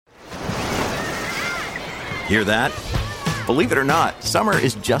Hear that? Believe it or not, summer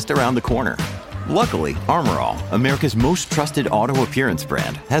is just around the corner. Luckily, Armor All, America's most trusted auto appearance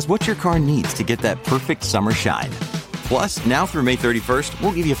brand, has what your car needs to get that perfect summer shine. Plus, now through May 31st,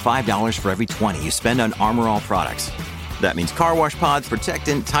 we'll give you $5 for every $20 you spend on Armor All products. That means car wash pods,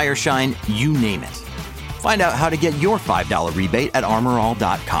 protectant, tire shine, you name it. Find out how to get your $5 rebate at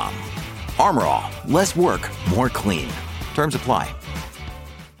armorall.com. Armor All, less work, more clean. Terms apply.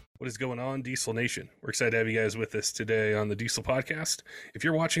 What is going on, Diesel Nation? We're excited to have you guys with us today on the Diesel Podcast. If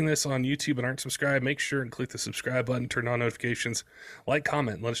you're watching this on YouTube and aren't subscribed, make sure and click the subscribe button, turn on notifications, like,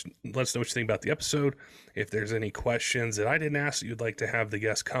 comment, let us know what you think about the episode. If there's any questions that I didn't ask that you'd like to have the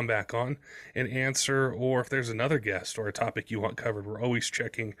guest come back on and answer, or if there's another guest or a topic you want covered, we're always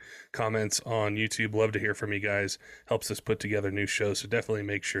checking comments on YouTube. Love to hear from you guys. Helps us put together new shows, so definitely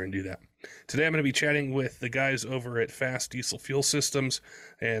make sure and do that. Today I'm going to be chatting with the guys over at Fast Diesel Fuel Systems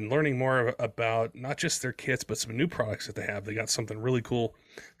and learning more about not just their kits, but some new products that they have. They got something really cool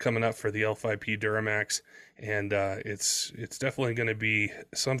coming up for the L5P Duramax, and it's definitely going to be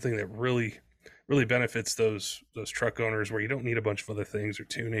something that really benefits those truck owners where you don't need a bunch of other things or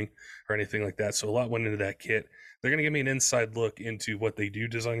tuning or anything like that. So a lot went into that kit. They're going to give me an inside look into what they do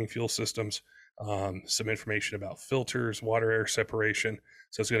designing fuel systems, some information about filters, water air separation.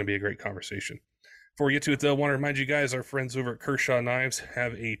 So it's going to be a great conversation. Before we get to it, though, I want to remind you guys, our friends over at Kershaw Knives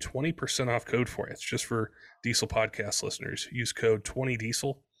have a 20% off code for you. It's just for Diesel Podcast listeners. Use code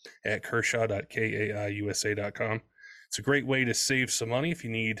 20diesel at kershaw.kaiusa.com. It's a great way to save some money if you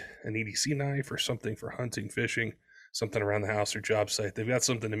need an EDC knife or something for hunting, fishing, something around the house or job site. They've got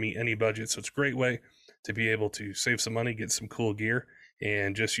something to meet any budget, so it's a great way to be able to save some money, get some cool gear,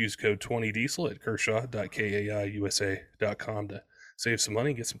 and just use code 20diesel at kershaw.kaiusa.com to save some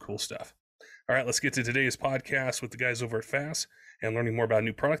money and get some cool stuff. All right, let's get to today's podcast with the guys over at Fast and learning more about a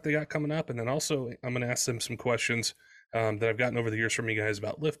new product they got coming up. And then also I'm going to ask them some questions that I've gotten over the years from you guys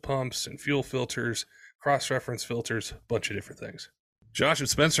about lift pumps and fuel filters, cross-reference filters, a bunch of different things. Josh and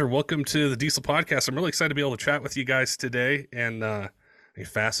Spencer, welcome to the Diesel Podcast. I'm really excited to be able to chat with you guys today. And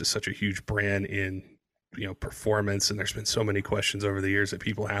Fast is such a huge brand in performance, and there's been so many questions over the years that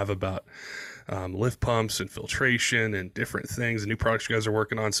people have about lift pumps and filtration and different things and new products you guys are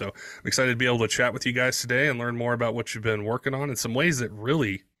working on. So I'm excited to be able to chat with you guys today and learn more about what you've been working on and some ways that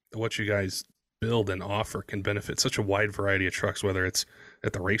really what you guys build and offer can benefit such a wide variety of trucks, whether it's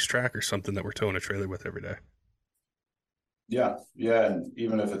at the racetrack or something that we're towing a trailer with every day. Yeah, and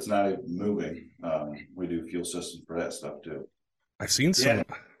even if it's not even moving, we do fuel systems for that stuff too. I've seen some. Yeah.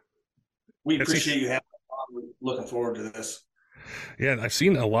 We appreciate you having us on. We're looking forward to this. Yeah, I've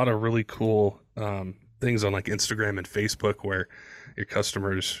seen a lot of really cool things on like Instagram and Facebook where your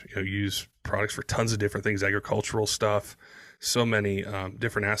customers use products for tons of different things, agricultural stuff, so many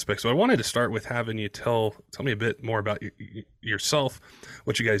different aspects. So I wanted to start with having you tell me a bit more about yourself,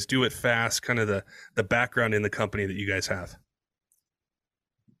 what you guys do at Fast, kind of the background in the company that you guys have.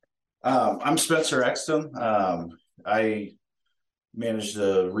 I'm Spencer Exton. I manage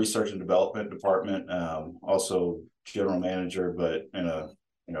the research and development department, also general manager, but in a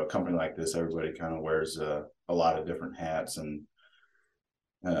company like this, everybody kind of wears a lot of different hats. And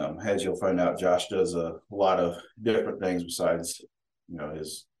as you'll find out, Josh does a lot of different things besides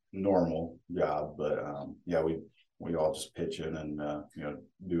his normal job. But we all just pitch in and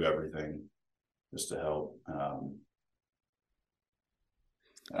do everything just to help.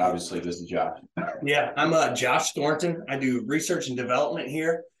 Obviously, this is Josh. Yeah, I'm Josh Thornton. I do research and development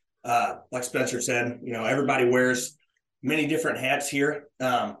here. Like Spencer said, everybody wears many different hats here,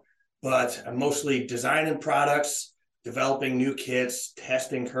 but I'm mostly designing products, developing new kits,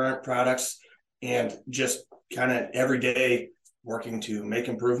 testing current products, and just kind of every day working to make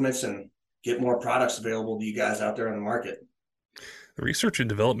improvements and get more products available to you guys out there on the market. The research and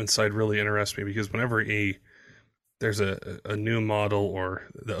development side really interests me because whenever there's a new model or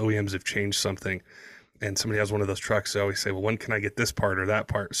the OEMs have changed something and somebody has one of those trucks, they always say, well, when can I get this part or that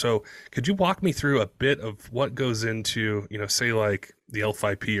part? So could you walk me through a bit of what goes into, say like the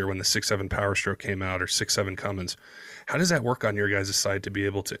L5P or when the 6.7 Power Stroke came out or 6.7 Cummins? How does that work on your guys' side to be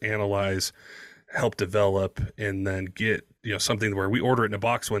able to analyze, help develop, and then get, something where we order it in a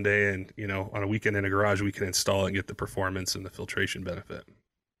box one day and, on a weekend in a garage, we can install it and get the performance and the filtration benefit?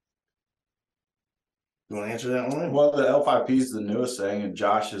 You want to answer that one? Well, the L5P is the newest thing, and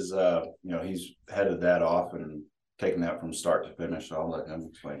Josh is, he's headed that off and taking that from start to finish. So I'll let him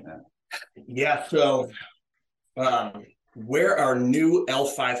explain that. Yeah. So where our new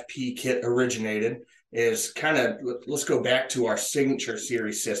L5P kit originated is let's go back to our Signature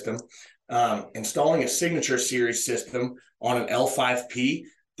Series system. Installing a Signature Series system on an L5P,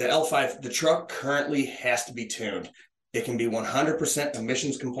 the L5, the truck currently has to be tuned. It can be 100%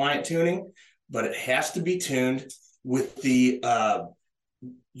 emissions compliant tuning, but it has to be tuned with the,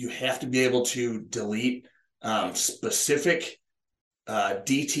 you have to be able to delete specific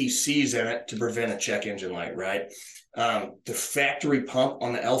DTCs in it to prevent a check engine light, right? The factory pump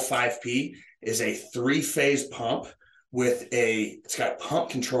on the L5P is a 3-phase pump with it's got a pump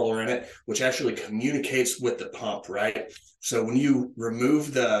controller in it, which actually communicates with the pump, right? So when you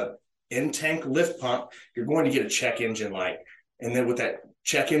remove the in-tank lift pump, you're going to get a check engine light. And then with that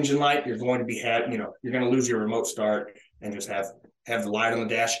check engine light, you're going to be you're going to lose your remote start and just have the light on the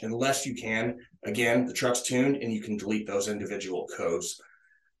dash, unless you can, again, the truck's tuned and you can delete those individual codes.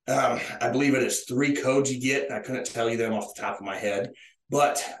 I believe it is 3 codes you get. I couldn't tell you them off the top of my head,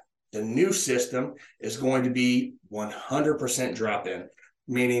 but the new system is going to be 100% drop-in,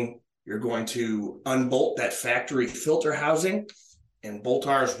 meaning you're going to unbolt that factory filter housing and bolt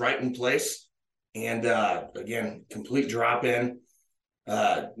ours right in place. And again, complete drop-in,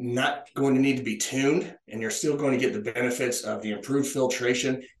 not going to need to be tuned, and you're still going to get the benefits of the improved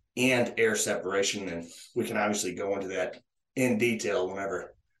filtration and air separation. And we can obviously go into that in detail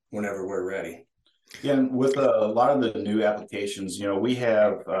whenever we're ready. Yeah, and with a lot of the new applications, we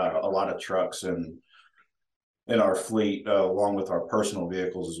have a lot of trucks in our fleet, along with our personal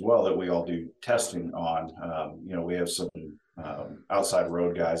vehicles as well, that we all do testing on. We have some outside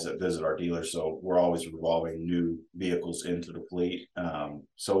road guys that visit our dealers, so we're always revolving new vehicles into the fleet.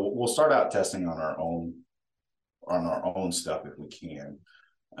 So we'll start out testing on our own stuff if we can.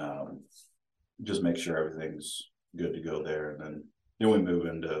 Just make sure everything's good to go there, and then we move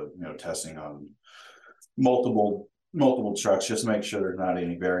into testing on multiple trucks, just make sure there's not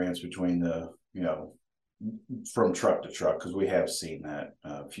any variance between the from truck to truck, because we have seen that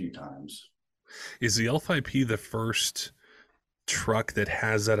a few times. Is the L5P the first truck that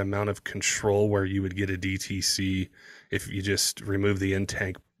has that amount of control where you would get a DTC if you just remove the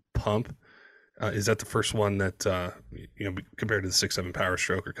in-tank pump? Is that the first one that compared to the 6.7 Power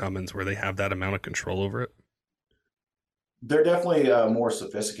Stroke or Cummins, where they have that amount of control over it? They're definitely more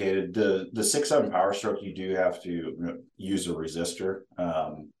sophisticated. The 6.7 Power Stroke, you do have to use a resistor,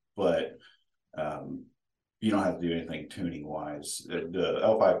 but you don't have to do anything tuning wise. The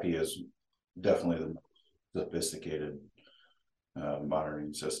L5P is definitely the most sophisticated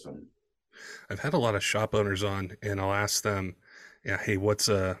monitoring system. I've had a lot of shop owners on, and I'll ask them, hey, what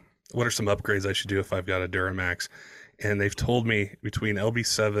are some upgrades I should do if I've got a Duramax? And they've told me between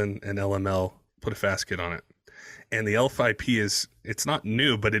LB7 and LML, put a fast kit on it. And the L5P it's not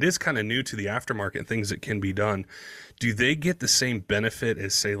new, but it is kind of new to the aftermarket, things that can be done. Do they get the same benefit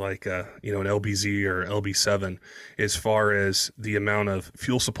as, say, like an LBZ or LB7 as far as the amount of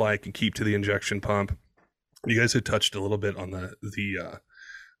fuel supply it can keep to the injection pump? You guys had touched a little bit on the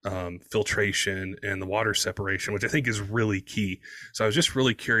filtration and the water separation, which I think is really key. So I was just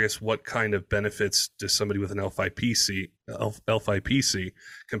really curious, what kind of benefits does somebody with an L5P see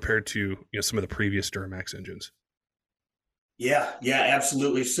compared to some of the previous Duramax engines? Yeah,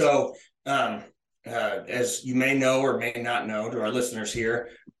 absolutely. So as you may know or may not know, to our listeners here,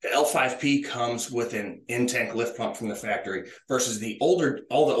 the L5P comes with an in-tank lift pump from the factory versus all the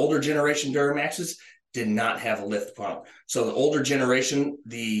older generation Duramaxes did not have a lift pump. So the older generation,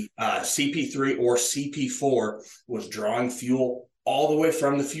 the CP3 or CP4, was drawing fuel all the way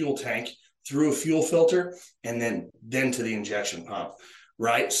from the fuel tank through a fuel filter and then to the injection pump,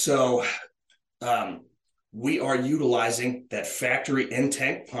 right? So we are utilizing that factory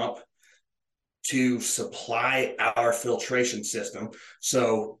in-tank pump to supply our filtration system.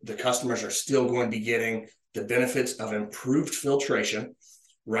 So the customers are still going to be getting the benefits of improved filtration,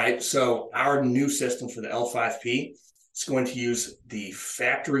 right? So our new system for the L5P is going to use the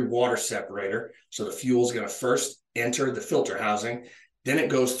factory water separator. So the fuel is going to first enter the filter housing. Then it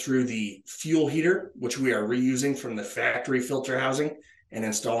goes through the fuel heater, which we are reusing from the factory filter housing and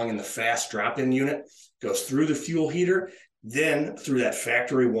installing in the fast drop-in unit, goes through the fuel heater, then through that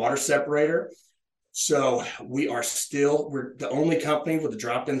factory water separator. So we're the only company with a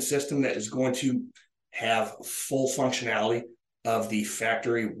drop-in system that is going to have full functionality of the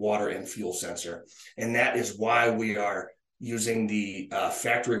factory water and fuel sensor. And that is why we are using the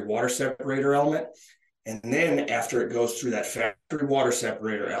factory water separator element. And then after it goes through that factory water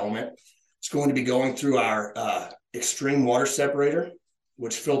separator element, it's going to be going through our extreme water separator,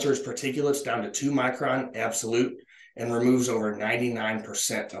 which filters particulates down to 2 micron absolute and removes over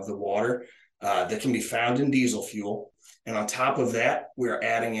 99% of the water that can be found in diesel fuel. And on top of that, we're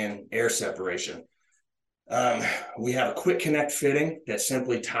adding in air separation. We have a quick connect fitting that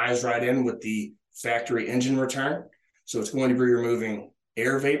simply ties right in with the factory engine return. So it's going to be removing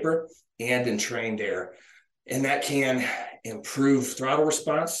air vapor and entrained air. And that can improve throttle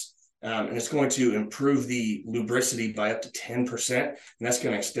response. And it's going to improve the lubricity by up to 10%. And that's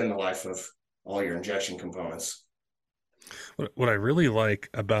going to extend the life of all your injection components. What I really like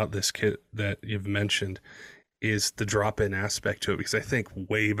about this kit that you've mentioned is the drop-in aspect to it, because I think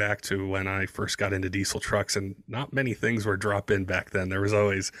way back to when I first got into diesel trucks, and not many things were drop-in back then. There was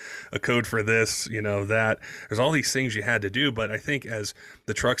always a code for this, that. There's all these things you had to do, but I think as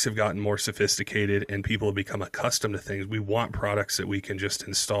the trucks have gotten more sophisticated and people have become accustomed to things, we want products that we can just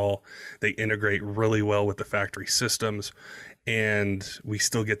install. They integrate really well with the factory systems, and we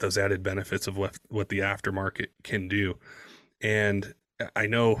still get those added benefits of what the aftermarket can do. And I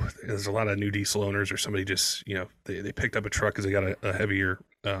know there's a lot of new diesel owners, or somebody just, they picked up a truck because they got a heavier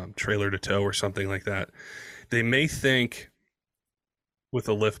trailer to tow or something like that. They may think with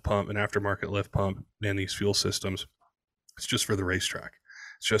a lift pump, an aftermarket lift pump, and these fuel systems, it's just for the racetrack.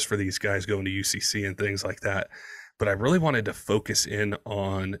 It's just for these guys going to UCC and things like that. But I really wanted to focus in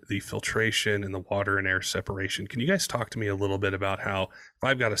on the filtration and the water and air separation. Can you guys talk to me a little bit about how, if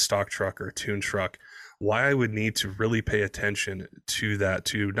I've got a stock truck or a tuned truck, why I would need to really pay attention to that,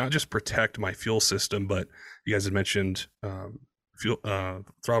 to not just protect my fuel system, but you guys had mentioned fuel,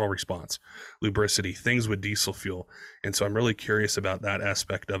 throttle response, lubricity, things with diesel fuel. And so I'm really curious about that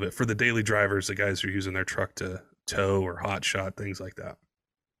aspect of it for the daily drivers, the guys who are using their truck to tow or hot shot, things like that.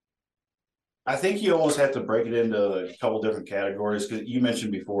 I think you almost have to break it into a couple different categories, because you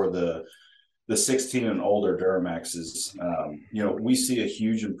mentioned before the 16 and older Duramaxes. We see a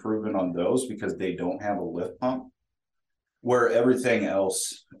huge improvement on those because they don't have a lift pump, where everything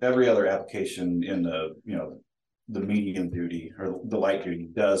else, every other application in the medium duty or the light duty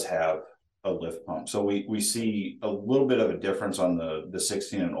does have a lift pump. So we see a little bit of a difference on the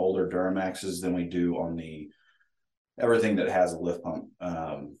 16 and older Duramaxes than we do on everything that has a lift pump.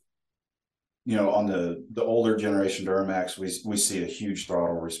 On the older generation Duramax, we see a huge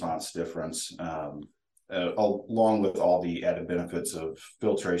throttle response difference, along with all the added benefits of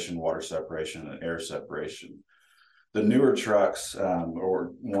filtration, water separation, and air separation. The newer trucks,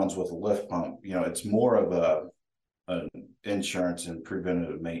 or ones with a lift pump, it's more of an insurance and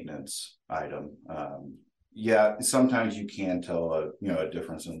preventative maintenance item. Sometimes you can tell a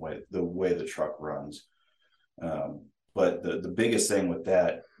difference in the way the truck runs. But the biggest thing with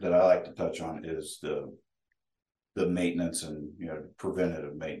that I like to touch on is the maintenance and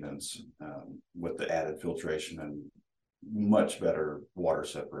preventative maintenance, with the added filtration and much better water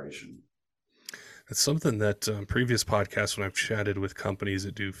separation. It's something that previous podcasts, when I've chatted with companies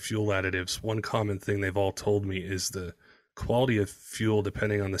that do fuel additives, one common thing they've all told me is the quality of fuel,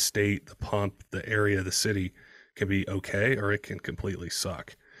 depending on the state, the pump, the area, the city, can be okay, or it can completely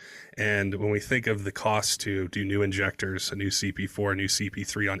suck. And when we think of the cost to do new injectors, a new CP4, a new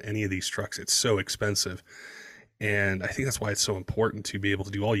CP3 on any of these trucks, it's so expensive. And I think that's why it's so important to be able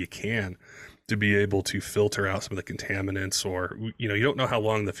to do all you can to be able to filter out some of the contaminants, or, you don't know how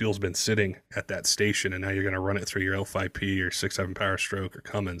long the fuel's been sitting at that station, and now you're going to run it through your L5P or 6.7 Power Stroke or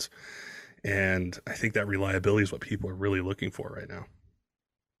Cummins. And I think that reliability is what people are really looking for right now.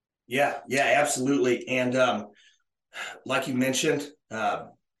 Yeah, absolutely. And like you mentioned,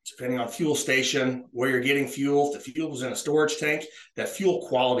 depending on fuel station, where you're getting fuel, if the fuel is in a storage tank, that fuel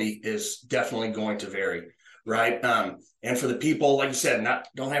quality is definitely going to vary, right? And for the people, like you said,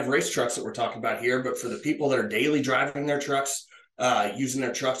 don't have race trucks that we're talking about here, but for the people that are daily driving their trucks, using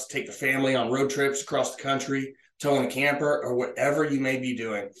their trucks to take the family on road trips across the country, towing a camper, or whatever you may be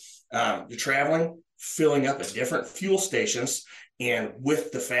doing, you're traveling, filling up at different fuel stations. And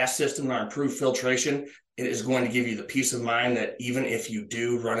with the FAST system and our improved filtration, it is going to give you the peace of mind that even if you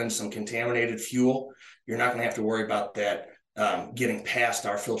do run into some contaminated fuel, you're not going to have to worry about that getting past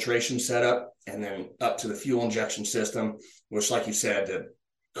our filtration setup and then up to the fuel injection system, which, like you said, the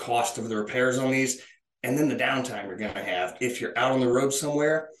cost of the repairs on these, and then the downtime you're going to have. If you're out on the road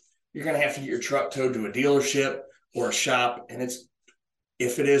somewhere, you're going to have to get your truck towed to a dealership or a shop. And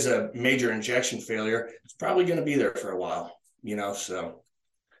if it is a major injection failure, it's probably going to be there for a while, so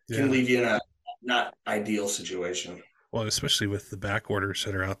it can leave you in a not ideal situation. Well, especially with the back orders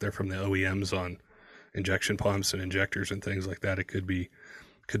that are out there from the OEMs on injection pumps and injectors and things like that, it could be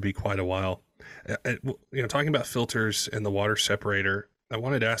quite a while. Talking about filters and the water separator, I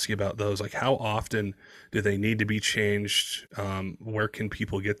wanted to ask you about those. Like, how often do they need to be changed? Where can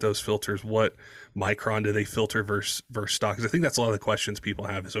people get those filters? What micron do they filter versus stock? Because I think that's a lot of the questions people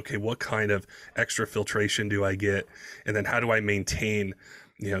have is, okay, what kind of extra filtration do I get? And then how do I maintain,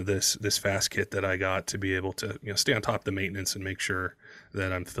 this FAST kit that I got to be able to, stay on top of the maintenance and make sure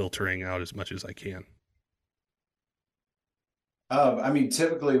that I'm filtering out as much as I can? I mean,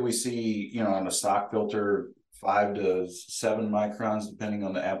 typically we see, on a stock filter, 5 to 7 microns, depending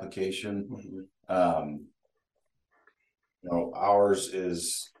on the application. Mhm. Ours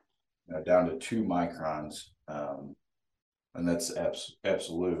is down to 2 microns, and that's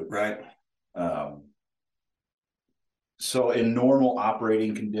absolute. Right. So in normal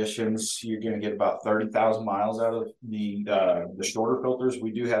operating conditions, you're going to get about 30,000 miles out of the shorter filters.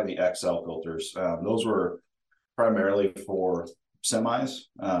 We do have the XL filters. Those were primarily for semis,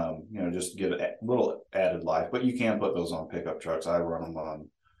 just to get a little added life, but you can put those on pickup trucks. I run them on,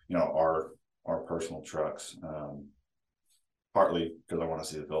 our personal trucks, partly because I want to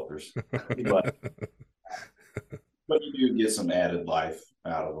see the filters, but you do get some added life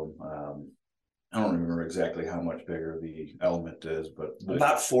out of them. I don't remember exactly how much bigger the element is, but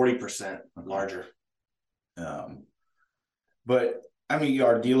about 40% larger. But I mean,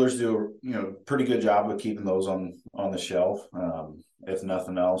 our dealers do pretty good job of keeping those on the shelf. If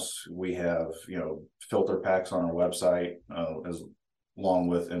nothing else, we have filter packs on our website as along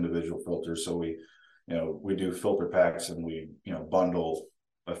with individual filters. So we do filter packs, and we bundle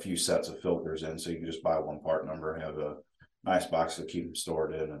a few sets of filters in, so you can just buy one part number and have a nice box to keep them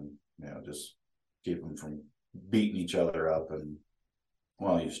stored in, and just keep them from beating each other up and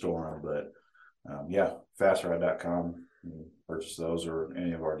while you store them. But fastride.com, purchase those, or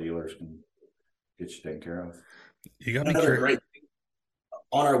any of our dealers can get you taken care of. You got another great thing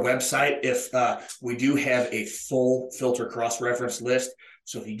on our website, if we do have a full filter cross-reference list.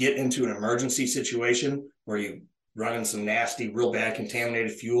 So if you get into an emergency situation where you running some nasty, real bad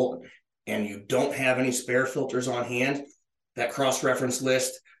contaminated fuel and you don't have any spare filters on hand, that cross-reference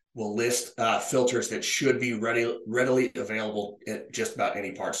list will list filters that should be readily available at just about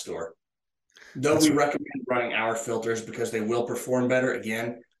any parts store. Though we recommend running our filters because they will perform better.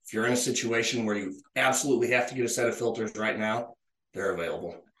 Again, if you're in a situation where you absolutely have to get a set of filters right now, they're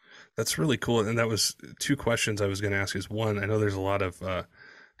available. That's really cool. And that was 2 questions I was going to ask. Is one, I know there's a lot of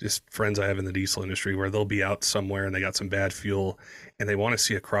just friends I have in the diesel industry where they'll be out somewhere and they got some bad fuel and they want to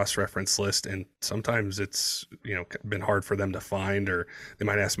see a cross-reference list. And sometimes it's, been hard for them to find, or they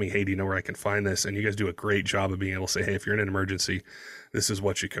might ask me, hey, do you know where I can find this? And you guys do a great job of being able to say, hey, if you're in an emergency, this is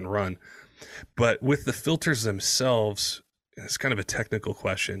what you can run. But with the filters themselves, it's kind of a technical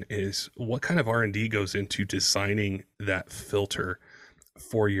question, is what kind of R&D goes into designing that filter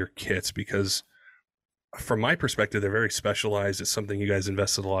for your kits? Because from my perspective, they're very specialized. It's something you guys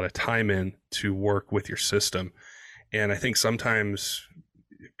invested a lot of time in to work with your system. And I think sometimes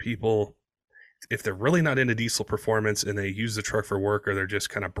people, if they're really not into diesel performance and they use the truck for work, or they're just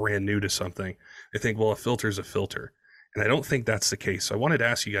kind of brand new to something, they think, well, a filter is a filter. And I don't think that's the case. So I wanted to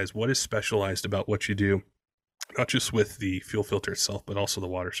ask you guys, what is specialized about what you do, not just with the fuel filter itself, but also the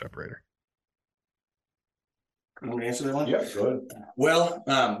water separator? You want me to answer that one? Yeah, go ahead. Well,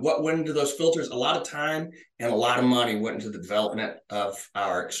 what went into those filters? A lot of time and a lot of money went into the development of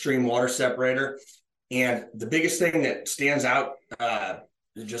our extreme water separator. And the biggest thing that stands out,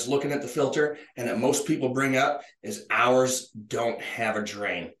 just looking at the filter, and that most people bring up, is ours don't have a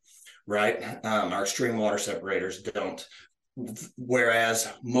drain, right? Our extreme water separators don't.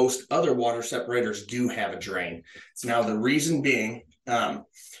 Whereas most other water separators do have a drain. Now, the reason being, the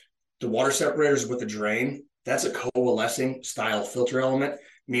water separators with a drain, that's a coalescing style filter element,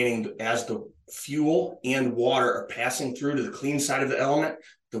 meaning as the fuel and water are passing through to the clean side of the element,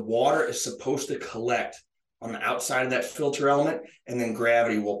 the water is supposed to collect on the outside of that filter element, and then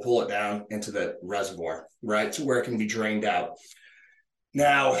gravity will pull it down into the reservoir, right? To where it can be drained out.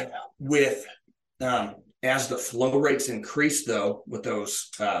 Now, with as the flow rates increase, though, with those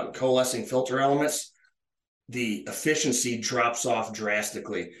coalescing filter elements, the efficiency drops off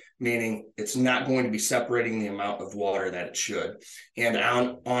drastically, meaning it's not going to be separating the amount of water that it should. And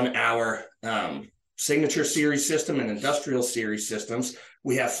on our Signature Series system and Industrial Series systems,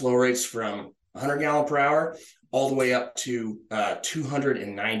 we have flow rates from 100 gallon per hour all the way up to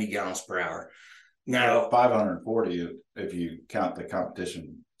 290 gallons per hour. Now, 540 if you count the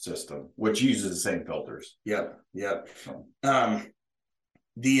competition system, which uses the same filters. Yep. So.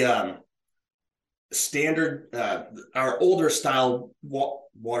 The standard, our older style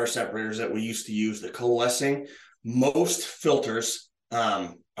water separators that we used to use, the coalescing, most filters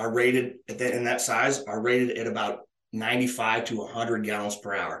are rated in that size, are rated at about 95 to 100 gallons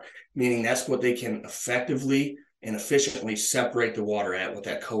per hour, meaning that's what they can effectively and efficiently separate the water at with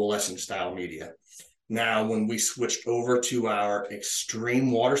that coalescing style media. Now, when we switched over to our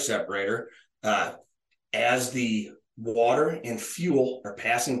extreme water separator, as the water and fuel are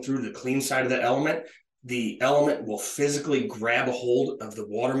passing through the clean side of the element, the element will physically grab a hold of the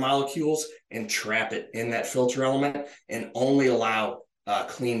water molecules and trap it in that filter element and only allow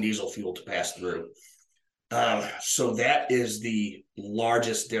clean diesel fuel to pass through. So that is the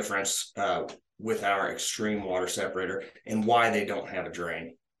largest difference with our extreme water separator and why they don't have a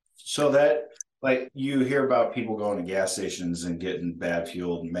drain. So that, like, you hear about people going to gas stations and getting bad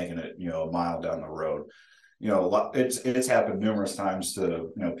fuel and making it, a mile down the road. It's happened numerous times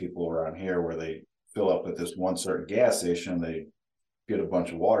to, people around here where they fill up at this one certain gas station, they get a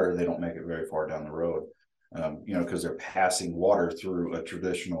bunch of water, they don't make it very far down the road, because they're passing water through a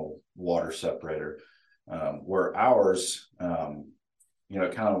traditional water separator. Where ours,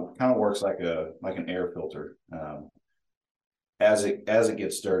 it kind of works like an air filter. As it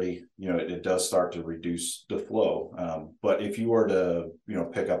gets dirty, it does start to reduce the flow. But if you were to,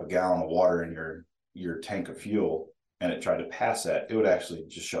 pick up a gallon of water in your tank of fuel and it tried to pass that, it would actually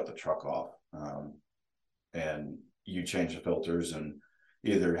just shut the truck off. And you change the filters and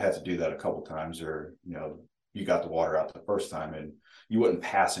either have to do that a couple times or, you got the water out the first time and you wouldn't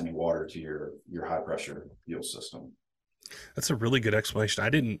pass any water to your high pressure fuel system. That's a really good explanation. I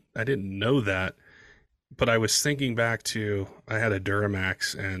didn't know that, but I was thinking back to, I had a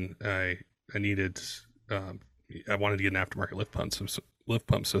Duramax and I needed, I wanted to get an aftermarket lift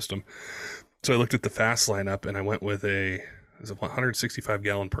pump system. So I looked at the fast lineup and I went with it was a 165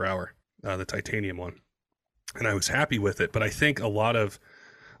 gallon per hour, the titanium one. And I was happy with it, but I think a lot of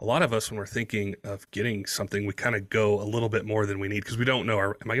us, when we're thinking of getting something, we kind of go a little bit more than we need because we don't know,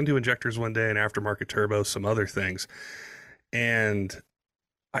 am I going to do injectors one day, an aftermarket turbo, some other things? And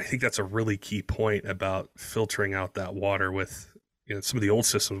I think that's a really key point about filtering out that water with, some of the old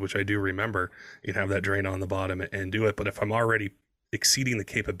systems, which I do remember, you'd have that drain on the bottom and do it. But if I'm already exceeding the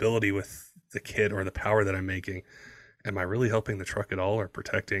capability with the kit or the power that I'm making, am I really helping the truck at all or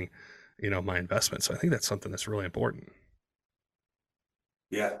protecting, my investment? So I think that's something that's really important.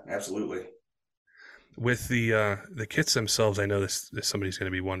 Yeah, absolutely. With the kits themselves, I know this somebody's going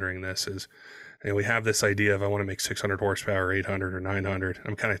to be wondering this is, we have this idea of I want to make 600 horsepower, 800 or 900.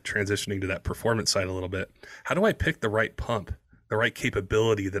 I'm kind of transitioning to that performance side a little bit. How do I pick the right pump, the right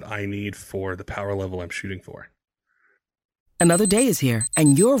capability that I need for the power level I'm shooting for? Another day is here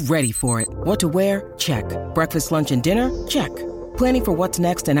and you're ready for it. What to wear? Check. Breakfast, lunch, and dinner? Check. Planning for what's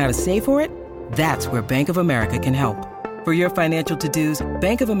next and how to save for it? That's where Bank of America can help. For your financial to-dos,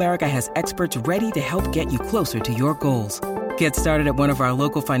 Bank of America has experts ready to help get you closer to your goals. Get started at one of our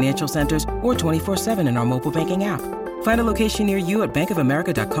local financial centers or 24/7 in our mobile banking app. Find a location near you at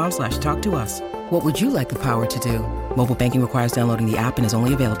bankofamerica.com/talktous. What would you like the power to do? Mobile banking requires downloading the app and is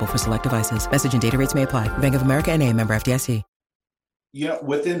only available for select devices. Message and data rates may apply. Bank of America NA, member FDIC.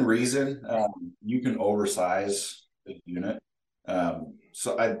 Within reason, you can oversize the unit.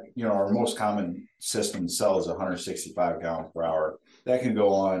 So our most common system to sell is 165 gallons per hour. That can go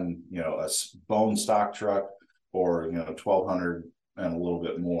on, a bone stock truck or, 1200 and a little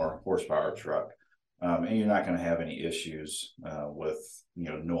bit more horsepower truck. And you're not going to have any issues with,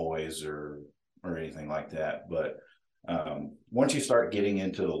 noise or anything like that. But once you start getting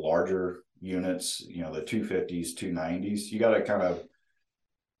into the larger units, the 250s, 290s, you got to kind of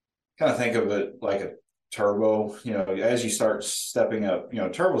think of it like a turbo. As you start stepping up,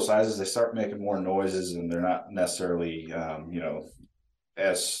 turbo sizes, they start making more noises and they're not necessarily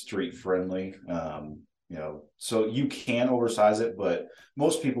as street friendly. So you can oversize it, but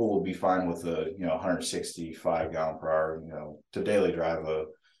most people will be fine with a 165 gallon per hour. To daily drive a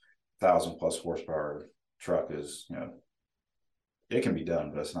 1,000+ horsepower truck is, it can be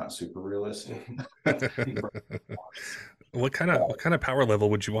done, but it's not super realistic. What kind of power level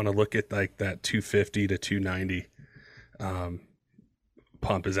would you want to look at, like that 250 to 290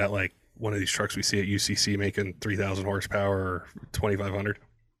 pump? Is that like one of these trucks we see at UCC making 3,000 horsepower or 2,500?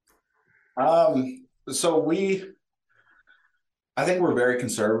 So I think we're very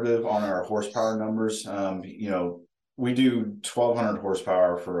conservative on our horsepower numbers. We do 1,200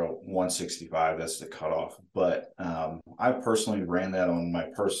 horsepower for a 165. That's the cutoff. But I personally ran that on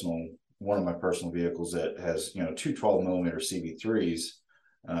one of my personal vehicles that has, two 12 millimeter CB3s,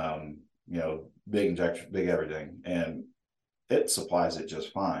 big injector, big everything. And it supplies it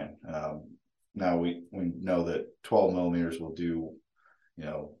just fine. Now we know that 12 millimeters will do,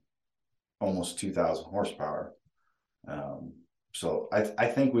 almost 2,000 horsepower. So I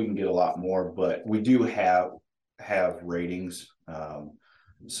think we can get a lot more, but we do have ratings.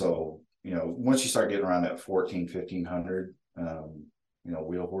 So, once you start getting around that 1,500,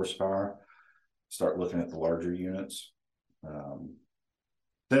 wheel horsepower, start looking at the larger units.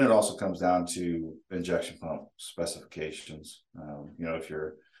 Then it also comes down to injection pump specifications. If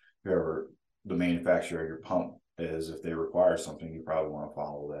you're ever the manufacturer of your pump is. If they require something, you probably want to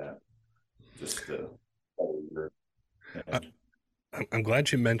follow that. Just I'm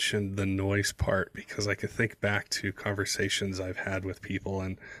glad you mentioned the noise part, because I can think back to conversations I've had with people,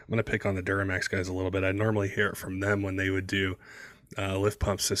 and I'm going to pick on the Duramax guys a little bit. I normally hear it from them when they would do lift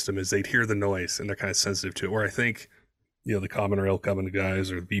pump system, is they'd hear the noise and they're kind of sensitive to it. Where I think, the common rail coming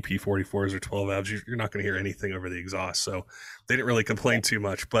guys or the BP44s or 12 valves, you're not going to hear anything over the exhaust. So they didn't really complain too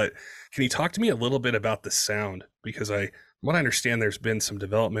much. But can you talk to me a little bit about the sound? Because from what I understand, there's been some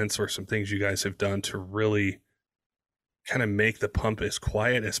developments or some things you guys have done to really kind of make the pump as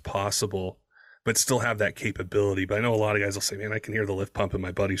quiet as possible, but still have that capability. But I know a lot of guys will say, man, I can hear the lift pump in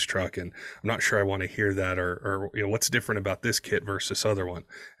my buddy's truck, and I'm not sure I want to hear that, or what's different about this kit versus this other one.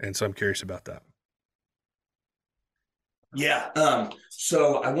 And so I'm curious about that. Yeah.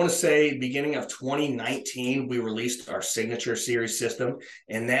 So I want to say beginning of 2019, we released our Signature Series system,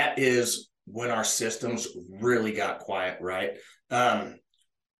 and that is when our systems really got quiet, right?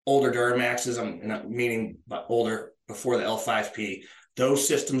 Older Duramaxes, I'm meaning by older, before the L5P, those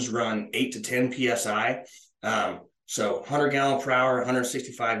systems run 8 to 10 PSI. So 100 gallon per hour,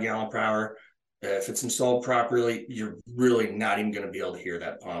 165 gallon per hour. If it's installed properly, you're really not even going to be able to hear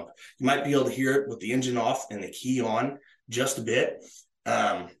that pump. You might be able to hear it with the engine off and the key on just a bit.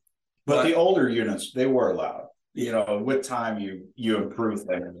 But the older units, they were loud. With time you improve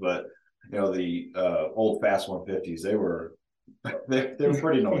things, but the old Fast 150s, they were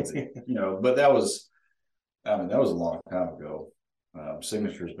pretty noisy. But that was a long time ago.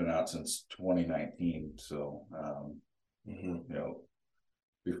 Signature's been out since 2019, so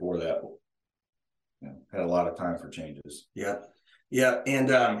before that, had a lot of time for changes. Yeah,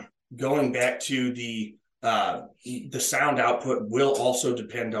 and going back to the sound output will also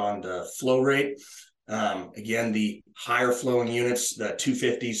depend on the flow rate. Again, the higher flowing units, the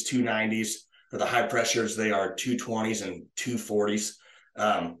 250s, 290s, or the high pressures, they are 220s and 240s.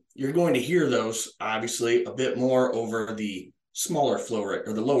 You're going to hear those obviously a bit more over the smaller flow rate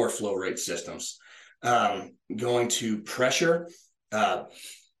or the lower flow rate systems. Going to pressure,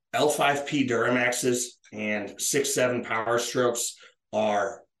 L5P Duramaxes and 6.7 Power Strokes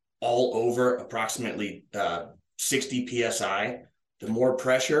are all over approximately 60 PSI. The more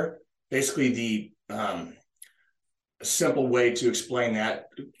pressure, basically the simple way to explain that,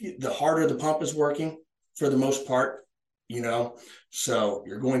 the harder the pump is working for the most part, so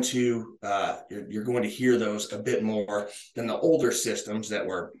you're going to hear those a bit more than the older systems that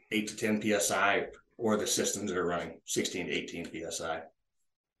were 8 to 10 PSI, or the systems that are running 16 to 18 PSI.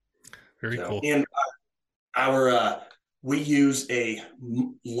 Very cool. And we use a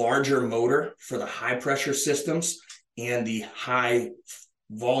larger motor for the high pressure systems and the high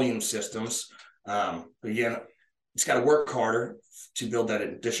volume systems. Again, it's got to work harder to build that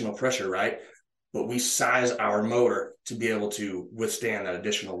additional pressure, right? But we size our motor to be able to withstand that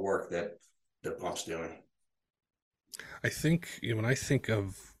additional work that the pump's doing. I think when I think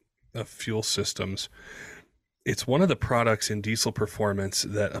of fuel systems, it's one of the products in diesel performance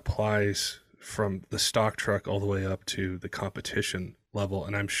that applies from the stock truck all the way up to the competition level.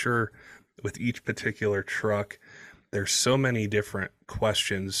 And I'm sure with each particular truck, there's so many different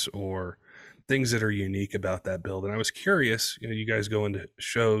questions or things that are unique about that build. And I was curious, you guys go into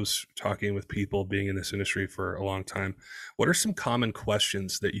shows, talking with people, being in this industry for a long time. What are some common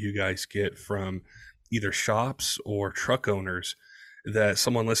questions that you guys get from either shops or truck owners that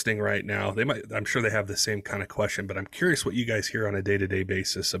someone listening right now, I'm sure they have the same kind of question, but I'm curious what you guys hear on a day-to-day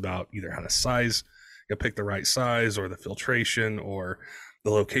basis about either how to size, pick the right size, or the filtration, or the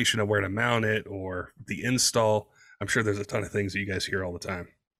location of where to mount it, or the install. I'm sure there's a ton of things that you guys hear all the time.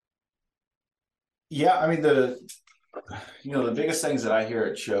 Yeah, I mean, the biggest things that I hear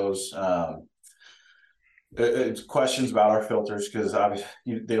at shows, it's questions about our filters, because obviously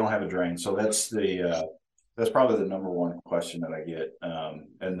they don't have a drain. So that's probably the number one question that I get.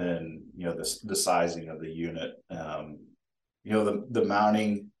 And then, the sizing of the unit, the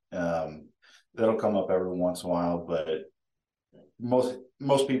mounting, that'll come up every once in a while, but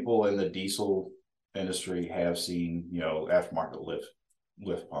most people in the diesel industry have seen, aftermarket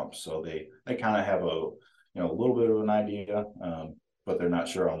lift pumps. So they kind of have a little bit of an idea, but they're not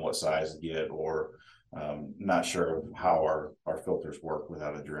sure on what size to get, or not sure how our filters work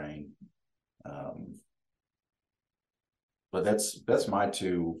without a drain. But that's my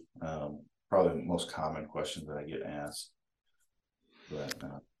two probably the most common questions that I get asked. But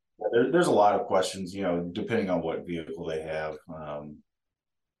there's a lot of questions, depending on what vehicle they have.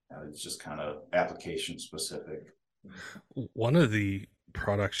 It's just kind of application specific. One of the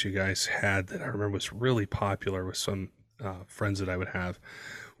products you guys had that I remember was really popular with some friends that I would have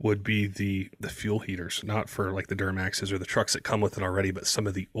would be the fuel heaters, not for like the Duramaxes or the trucks that come with it already, but some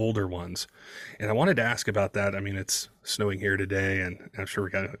of the older ones. And I wanted to ask about that. I mean, it's snowing here today, and I'm sure we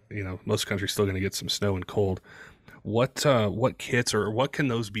got, most countries still going to get some snow and cold. What kits or what can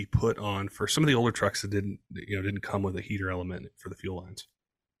those be put on for some of the older trucks that didn't come with a heater element for the fuel lines?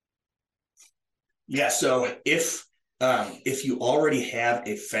 Yeah, so if you already have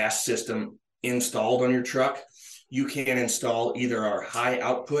a fast system installed on your truck, you can install either our high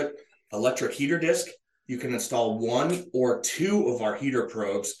output electric heater disc. You can install 1 or 2 of our heater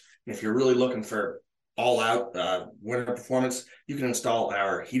probes. And if you're really looking for all out winter performance, you can install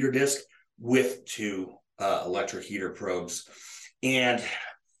our heater disc with 2 electric heater probes. And,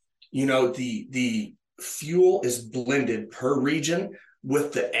 the fuel is blended per region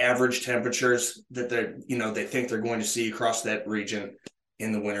with the average temperatures that they think they're going to see across that region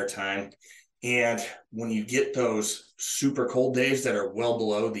in the wintertime. And when you get those super cold days that are well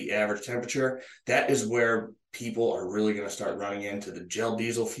below the average temperature, that is where people are really going to start running into the gel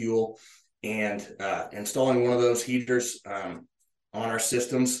diesel fuel. And installing one of those heaters on our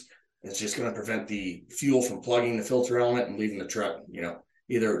systems, it's just going to prevent the fuel from plugging the filter element and leaving the truck,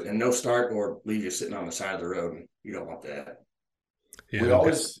 either in no start or leave you sitting on the side of the road. You don't want that. Yeah, we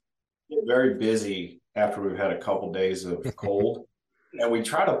always get very busy after we've had a couple days of cold. And we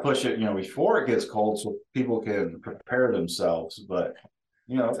try to push it, before it gets cold so people can prepare themselves. But,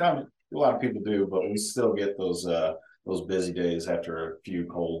 a lot of people do, but we still get those busy days after a few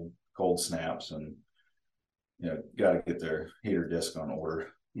cold snaps, and, got to get their heater disc on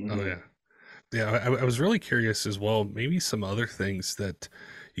order. Oh, yeah. Yeah, I was really curious as well, maybe some other things that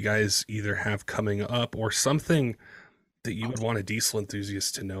you guys either have coming up or something that you would want a diesel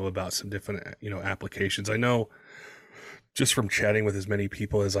enthusiast to know about some different, applications. I know just from chatting with as many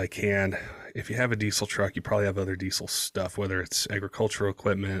people as I can, if you have a diesel truck, you probably have other diesel stuff, whether it's agricultural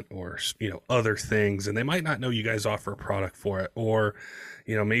equipment or, other things, and they might not know you guys offer a product for it, or,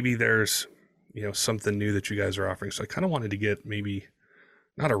 maybe there's, something new that you guys are offering. So I kind of wanted to get maybe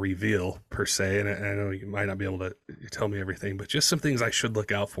not a reveal per se, and I know you might not be able to tell me everything, but just some things I should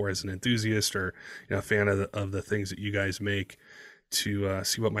look out for as an enthusiast or, a fan of the things that you guys make to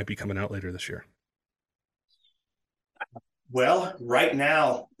see what might be coming out later this year. Well, right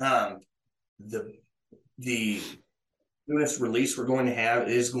now, the newest release we're going to have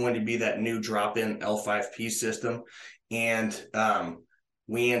is going to be that new drop-in L5P system. And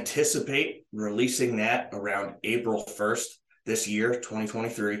we anticipate releasing that around April 1st this year,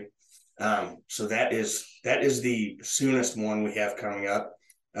 2023. So that is the soonest one we have coming up.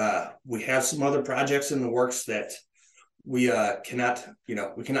 We have some other projects in the works that we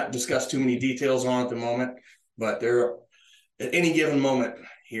cannot discuss too many details on at the moment, but at any given moment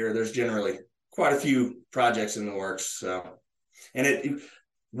here, there's generally quite a few projects in the works. So, and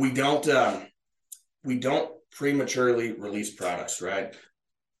we don't prematurely release products, right?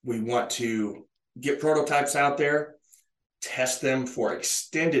 We want to get prototypes out there, test them for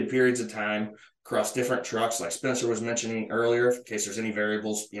extended periods of time across different trucks, like Spencer was mentioning earlier, in case there's any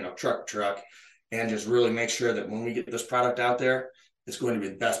variables, truck, and just really make sure that when we get this product out there, it's going to be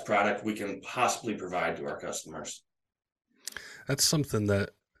the best product we can possibly provide to our customers. That's something that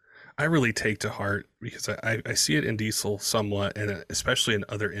I really take to heart, because I see it in diesel somewhat, and especially in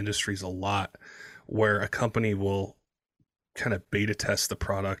other industries a lot, where a company will kind of beta test the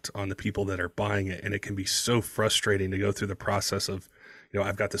product on the people that are buying it. And it can be so frustrating to go through the process of,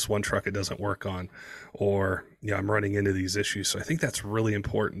 I've got this one truck it doesn't work on, or, I'm running into these issues. So I think that's really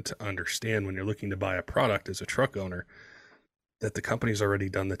important to understand when you're looking to buy a product as a truck owner, that the company's already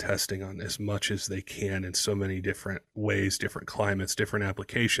done the testing on as much as they can in so many different ways, different climates, different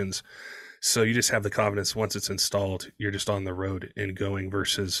applications. So you just have the confidence once it's installed, you're just on the road and going,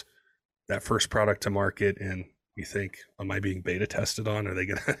 versus that first product to market and you think, am I being beta tested on? Are they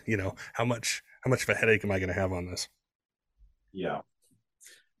going to, how much of a headache am I going to have on this? Yeah.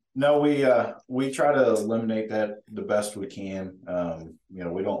 No, we try to eliminate that the best we can.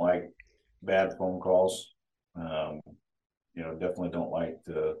 We don't like bad phone calls. Definitely don't like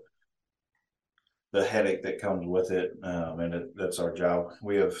the headache that comes with it. And that's our job.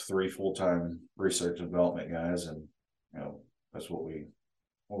 We have 3 full-time research and development guys, and, that's what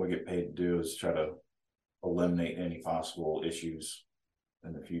we get paid to do, is try to eliminate any possible issues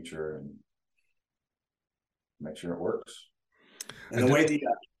in the future and make sure it works. And the way the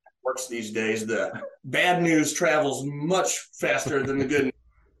works these days, the bad news travels much faster than the good news.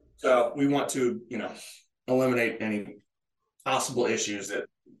 So we want to, eliminate any possible issues that,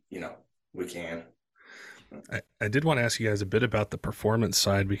 we can. I did want to ask you guys a bit about the performance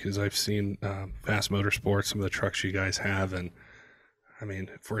side, because I've seen Fast Motorsports, some of the trucks you guys have, and I mean,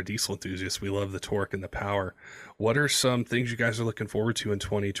 for a diesel enthusiast, we love the torque and the power. What are some things you guys are looking forward to in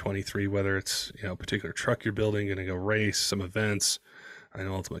 2023, whether it's, a particular truck you're building, going to go race, some events? I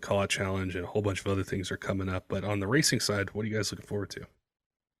know Ultimate Call Out Challenge and a whole bunch of other things are coming up, but on the racing side, what are you guys looking forward to?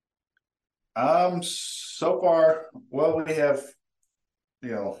 So far, well, we have,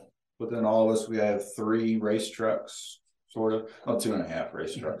 within all of us, we have 3 race trucks, sort of. Well, 2.5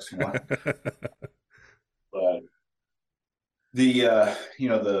 race trucks. But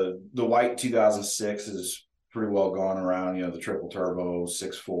the white 2006 is pretty well gone around, the triple turbo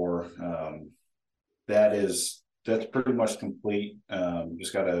 6.4. That's pretty much complete.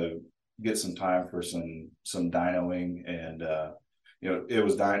 Just got to get some time for some dynoing, and it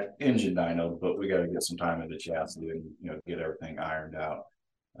was engine dyno, but we got to get some time in the chassis and get everything ironed out,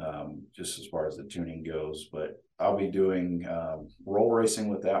 just as far as the tuning goes. But I'll be doing roll racing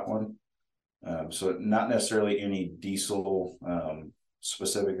with that one. So not necessarily any diesel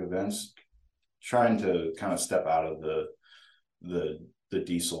specific events, trying to kind of step out of the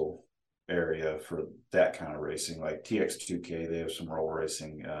diesel area for that kind of racing. Like TX2K, they have some roll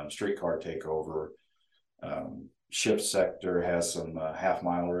racing. Streetcar Takeover, Shift Sector has some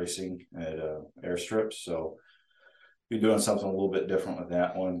half-mile racing at airstrips. So be doing something a little bit different with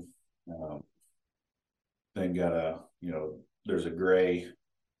that one. Then got there's a gray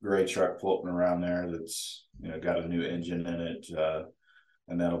truck floating around there that's got a new engine in it,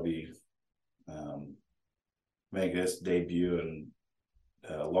 and that'll be making its debut in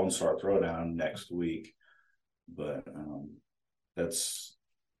Lone Star Throwdown next week. But that's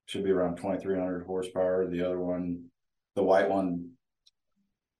should be around 2,300 horsepower. The other one, the white one,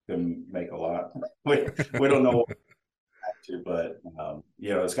 can make a lot. we don't know what to, but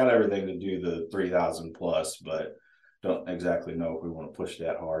it's got everything to do the 3,000 plus, but don't exactly know if we want to push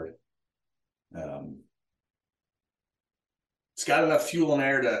that hard. It's got enough fuel and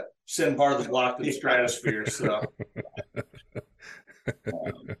air to send part of the block to the stratosphere. So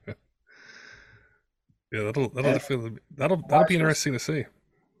yeah, that'll be interesting to see.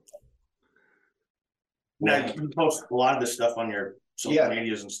 Now you can post a lot of this stuff on your social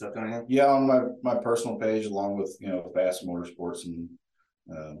medias and stuff, don't you? Yeah, on my personal page, along with Fast Motorsports and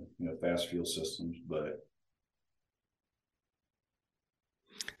Fast Fuel Systems. But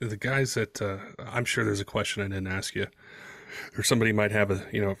the guys that I'm sure there's a question I didn't ask you, or somebody might have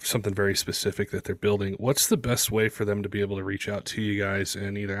something very specific that they're building. What's the best way for them to be able to reach out to you guys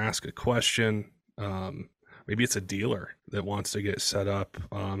and either ask a question? Maybe it's a dealer that wants to get set up,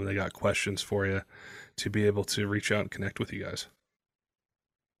 and they got questions for you, to be able to reach out and connect with you guys.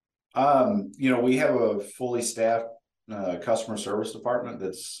 We have a fully staffed customer service department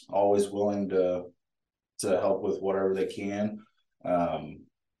that's always willing to help with whatever they can.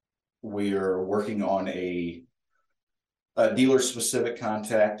 We are working on a dealer specific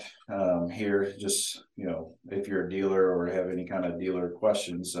contact here. Just if you're a dealer or have any kind of dealer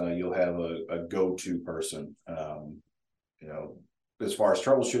questions, you'll have a go-to person. As far as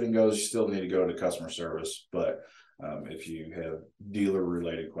troubleshooting goes, you still need to go to customer service, but if you have dealer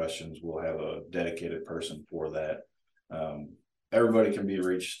related questions, we'll have a dedicated person for that. Everybody can be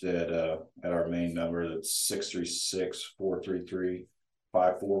reached at our main number. That's 636-433-5410.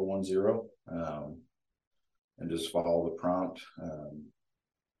 And just follow the prompt.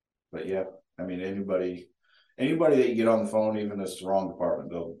 But yeah, I mean, anybody that you get on the phone, even if it's the wrong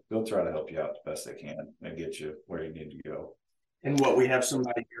department, they'll try to help you out the best they can and get you where you need to go. And we have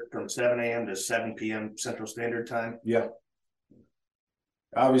somebody here from 7 a.m. to 7 p.m. Central Standard Time. Yeah.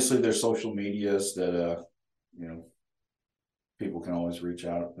 Obviously, there's social medias that people can always reach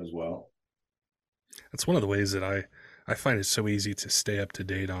out as well. That's one of the ways that I find it so easy to stay up to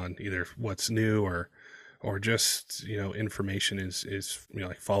date on either what's new or just information is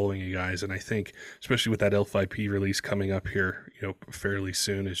like following you guys. And I think especially with that L5P release coming up here fairly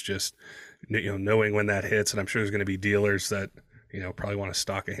soon, is just knowing when that hits. And I'm sure there's going to be dealers that probably want to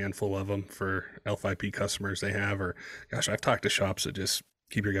stock a handful of them for L5P customers they have. Or gosh, I've talked to shops that just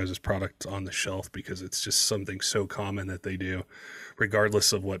keep your guys' product on the shelf because it's just something so common that they do,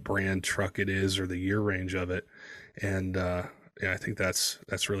 regardless of what brand truck it is or the year range of it. And I think that's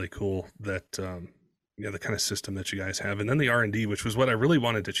really cool that the kind of system that you guys have. And then the R&D, which was what I really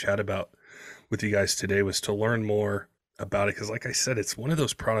wanted to chat about with you guys today, was to learn more about it. Because like I said, it's one of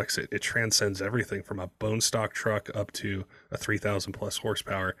those products, it transcends everything from a bone stock truck up to a 3,000 plus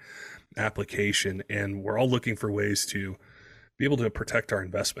horsepower application. And we're all looking for ways to be able to protect our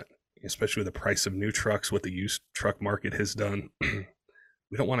investment, especially with the price of new trucks, what the used truck market has done.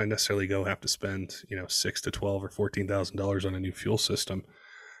 We don't want to necessarily have to spend, $6,000 to $12,000 or $14,000 on a new fuel system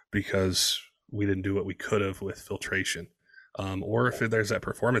because we didn't do what we could have with filtration. Or if there's that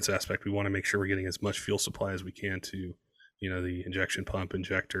performance aspect, we want to make sure we're getting as much fuel supply as we can to, the injection pump,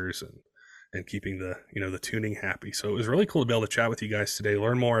 injectors, and keeping the tuning happy. So it was really cool to be able to chat with you guys today,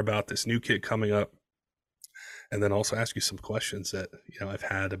 learn more about this new kit coming up, and then also ask you some questions that, I've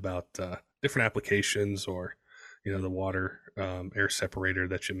had about different applications, or, the water air separator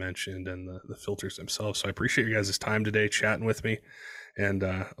that you mentioned, and the filters themselves. So I appreciate you guys' time today chatting with me, and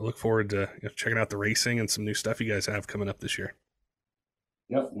I look forward to checking out the racing and some new stuff you guys have coming up this year.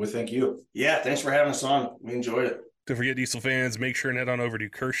 Yep, well, thank you. Yeah, thanks for having us on. We enjoyed it. Don't forget, Diesel fans, make sure and head on over to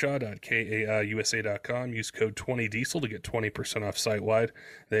Kershaw.kaiusa.com. Use code 20diesel to get 20% off site-wide.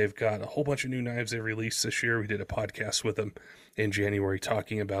 They've got a whole bunch of new knives they released this year. We did a podcast with them in January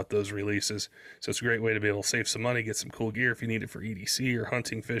talking about those releases. So it's a great way to be able to save some money, get some cool gear if you need it for EDC or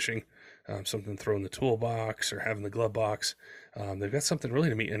hunting, fishing, something to throw in the toolbox or have in the glove box. They've got something really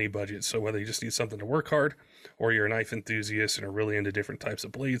to meet any budget. So whether you just need something to work hard, or you're a knife enthusiast and are really into different types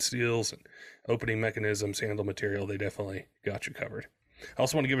of blade steels and opening mechanisms, handle material, they definitely got you covered. I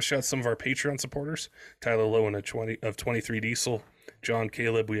also want to give a shout out to some of our Patreon supporters, Tyler Lowen of 23 Diesel, John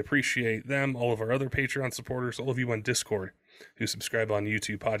Caleb. We appreciate them. All of our other Patreon supporters, all of you on Discord who subscribe on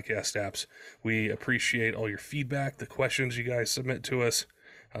YouTube podcast apps. We appreciate all your feedback, the questions you guys submit to us,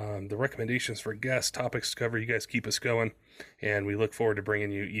 the recommendations for guests, topics to cover. You guys keep us going, and we look forward to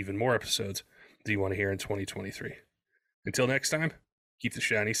bringing you even more episodes that you want to hear in 2023. Until next time, keep the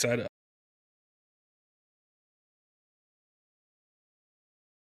shiny side up.